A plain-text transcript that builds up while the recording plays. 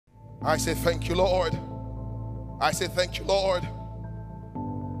I say thank you, Lord. I say thank you, Lord.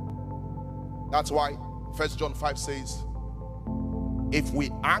 That's why 1 John 5 says, if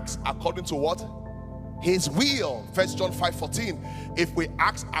we ask according to what? His will. 1 John 5:14. If we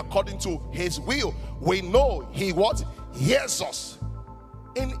ask according to his will, we know he what? Hears us.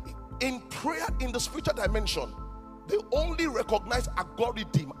 In prayer, in the spiritual dimension, they only recognize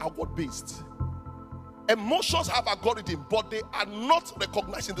algorithm are what based. Emotions have algorithm, but they are not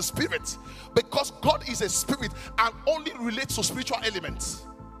recognized in the spirit, because God is a spirit and only relates to spiritual elements.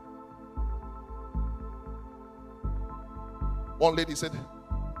 One lady said,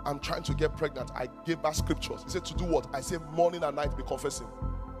 I'm trying to get pregnant. I gave her scriptures. He said, to do what? I said, morning and night be confessing.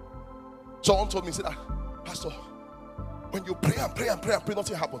 Someone told me, he said, Pastor, when you pray and pray and pray and pray,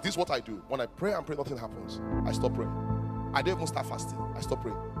 nothing happens. This is what I do. When I pray and pray, nothing happens. I stop praying. I don't even start fasting. I stop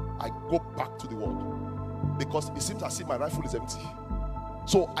praying. I go back to the word, because it seems as if my rifle is empty.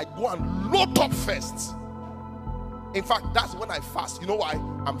 So I go and load up first. In fact, that's when I fast. You know why?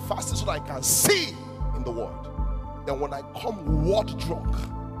 I'm fasting so that I can see in the word. Then when I come word drunk,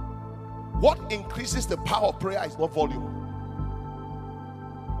 what increases the power of prayer is not volume.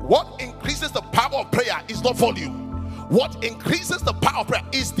 What increases the power of prayer is not volume. What increases the power of prayer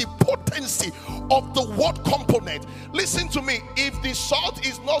is the potency of the word component. Listen to me. If the salt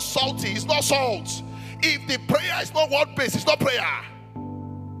is not salty, it's not salt. If the prayer is not word-based, it's not prayer.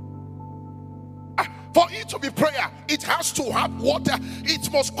 For it to be prayer, it has to have water.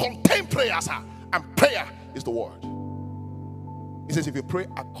 It must contain prayer, sir. And prayer is the word. He says, if you pray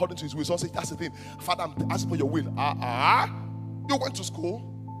according to his will, so say, that's the thing. Father, I'm asking for your will. You went to school.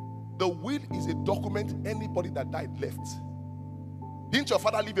 The will is a document anybody that died left. Didn't your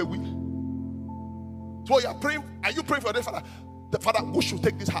father leave a will? So you are praying. Are you praying for your father? The father, who should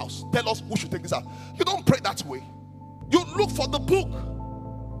take this house? Tell us who should take this house. You don't pray that way. You look for the book.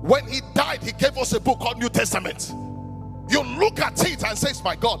 When he died, he gave us a book called New Testament. You look at it and says,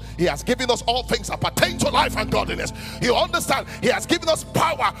 my God, he has given us all things that pertain to life and godliness. You understand? He has given us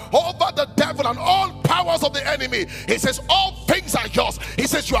power over the devil and all powers of the enemy. He says, all things are yours. He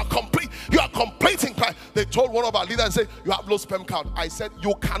says, you are complete. You are complete in Christ. They told one of our leaders and said, you have low sperm count. I said,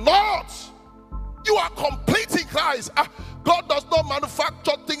 you cannot. You are complete in Christ. God does not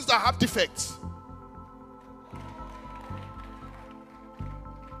manufacture things that have defects.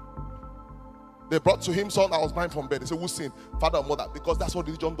 They brought to him son, I was blind from birth. They said, who sinned? Father or mother? Because that's what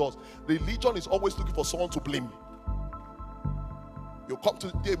religion does. Religion is always looking for someone to blame. You come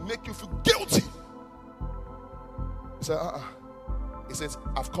to, they make you feel guilty. He said, He says,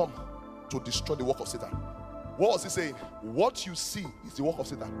 I've come to destroy the work of Satan. What was he saying? What you see is the work of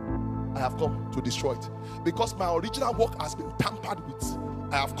Satan. I have come to destroy it. Because my original work has been tampered with,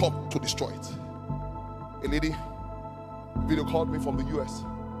 I have come to destroy it. A lady video called me from the US.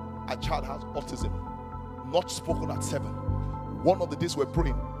 A child has autism, not spoken at 7. One of the days we're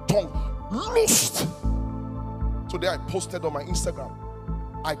praying, tongue loosed. Today I posted on my Instagram.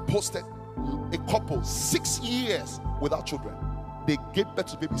 I posted a couple 6 years without children. They gave birth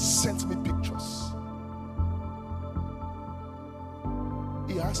to babies, sent me pictures.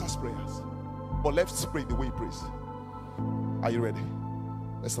 He answers prayers, but let's pray the way he prays. Are you ready?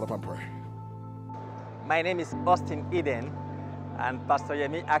 Let's stand up and pray. My name is Austin Eden, and Pastor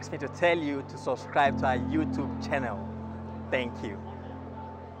Yemi asked me to tell you to subscribe to our YouTube channel. Thank you.